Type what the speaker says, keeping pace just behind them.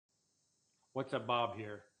What's up, Bob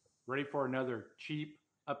here? Ready for another cheap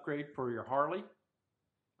upgrade for your Harley?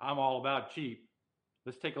 I'm all about cheap.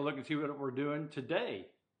 Let's take a look and see what we're doing today.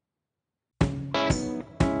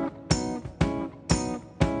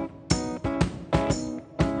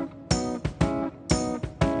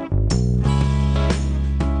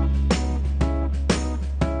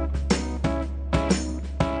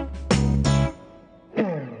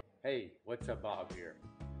 Hey, what's up, Bob here?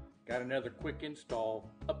 Got another quick install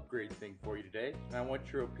upgrade thing for you today, and I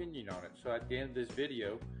want your opinion on it. So at the end of this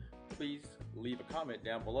video, please leave a comment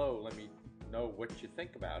down below. Let me know what you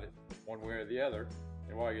think about it, one way or the other.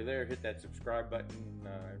 And while you're there, hit that subscribe button,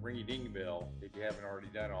 ringy ding bell if you haven't already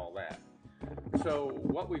done all that. So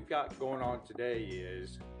what we've got going on today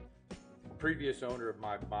is the previous owner of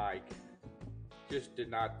my bike just did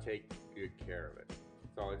not take good care of it.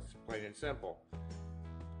 So it's plain and simple.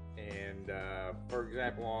 And for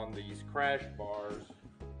example, on these crash bars,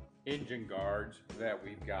 engine guards that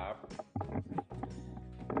we've got,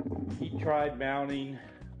 he tried mounting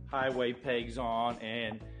highway pegs on,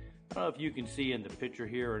 and I don't know if you can see in the picture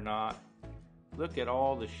here or not. Look at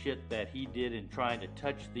all the shit that he did in trying to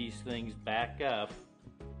touch these things back up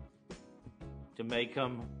to make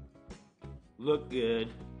them look good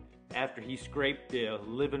after he scraped the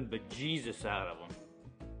living bejesus out of them.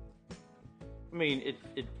 I mean,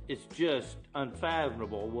 it's just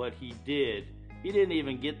unfathomable what he did. He didn't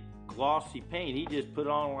even get glossy paint. He just put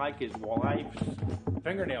on like his wife's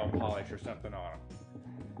fingernail polish or something on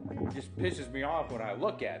him. It just pisses me off when I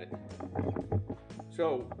look at it.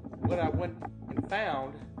 So what I went and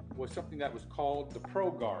found was something that was called the Pro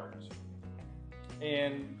Guards.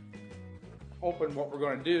 And hoping what we're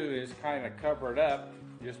going to do is kind of cover it up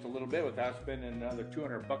just a little bit without spending another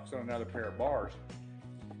 $200 on another pair of bars.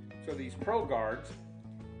 So these Pro Guards,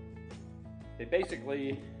 they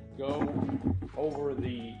basically go over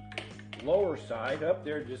the lower side. Up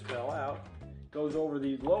there, just fell out. Goes over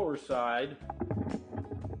the lower side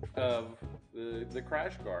of the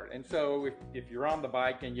crash guard. And so if you're on the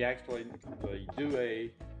bike and you actually do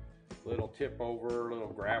a little tip over, a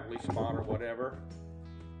little gravelly spot or whatever,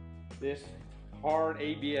 this hard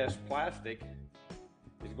ABS plastic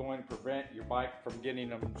is going to prevent your bike from getting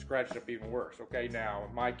them scratched up even worse. Okay, now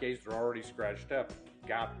in my case, they're already scratched up,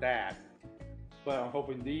 got that, but I'm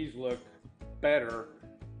hoping these look better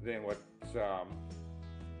than what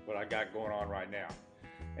I got going on right now.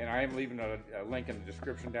 And I am leaving a link in the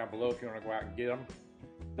description down below if you want to go out and get them.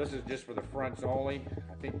 This is just for the fronts only.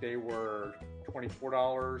 I think they were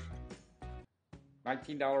 $24,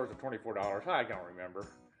 $19 or $24. I don't remember.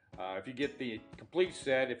 If you get the complete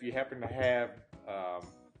set, if you happen to have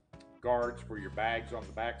guards for your bags on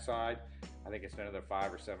the back side, I think it's another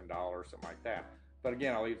 $5 or $7, something like that. But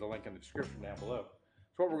again, I'll leave the link in the description down below.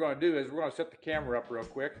 So what we're going to do is we're going to set the camera up real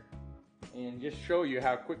quick and just show you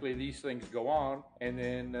how quickly these things go on, and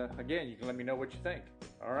then again, you can let me know what you think.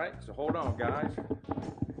 All right, so hold on, guys.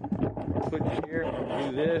 I'll put you here. I'm going to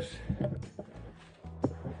do this.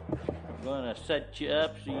 I'm going to set you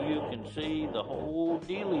up so you can see the whole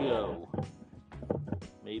dealio.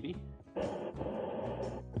 Maybe.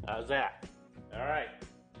 How's that? All right.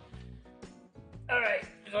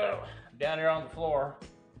 So down here on the floor,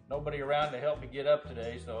 nobody around to help me get up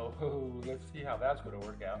today, so let's see how that's going to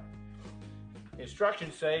work out.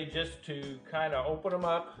 Instructions say just to kind of open them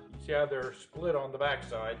up. You see how they're split on the back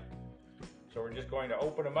side. So we're just going to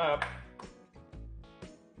open them up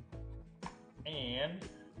and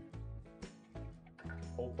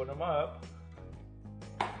open them up.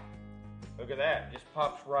 Look at that, just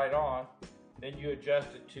pops right on. Then you adjust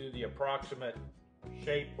it to the approximate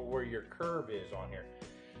shape of where your curve is on here.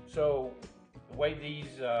 So the way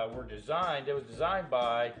these were designed, it was designed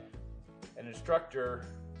by an instructor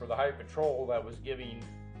for the Highway Patrol that was giving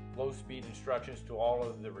low speed instructions to all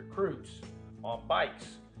of the recruits on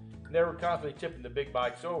bikes. And they were constantly tipping the big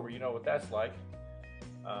bikes over. You know what that's like.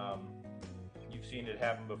 You've seen it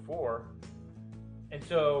happen before. And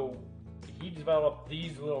so he developed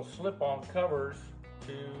these little slip-on covers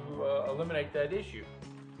to eliminate that issue.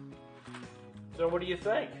 So what do you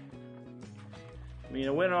think? I mean,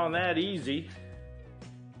 it went on that easy.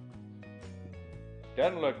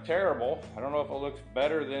 Doesn't look terrible. I don't know if it looks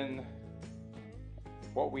better than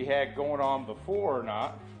what we had going on before or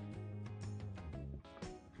not.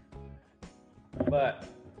 But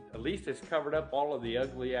at least it's covered up all of the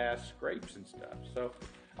ugly ass scrapes and stuff. So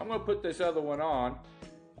I'm going to put this other one on.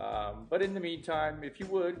 But in the meantime, if you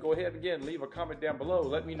would, go ahead again, leave a comment down below.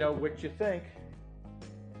 Let me know what you think.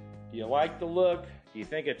 Do you like the look? Do you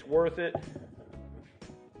think it's worth it?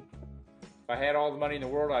 If I had all the money in the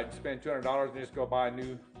world, I'd spend $200 and just go buy a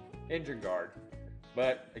new engine guard.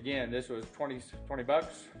 But again, this was 20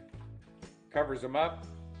 bucks, covers them up.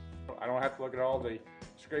 I don't have to look at all the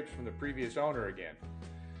scrapes from the previous owner again.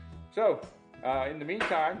 So, in the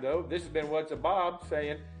meantime, though, this has been What's Up Bob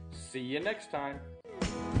saying, see you next time.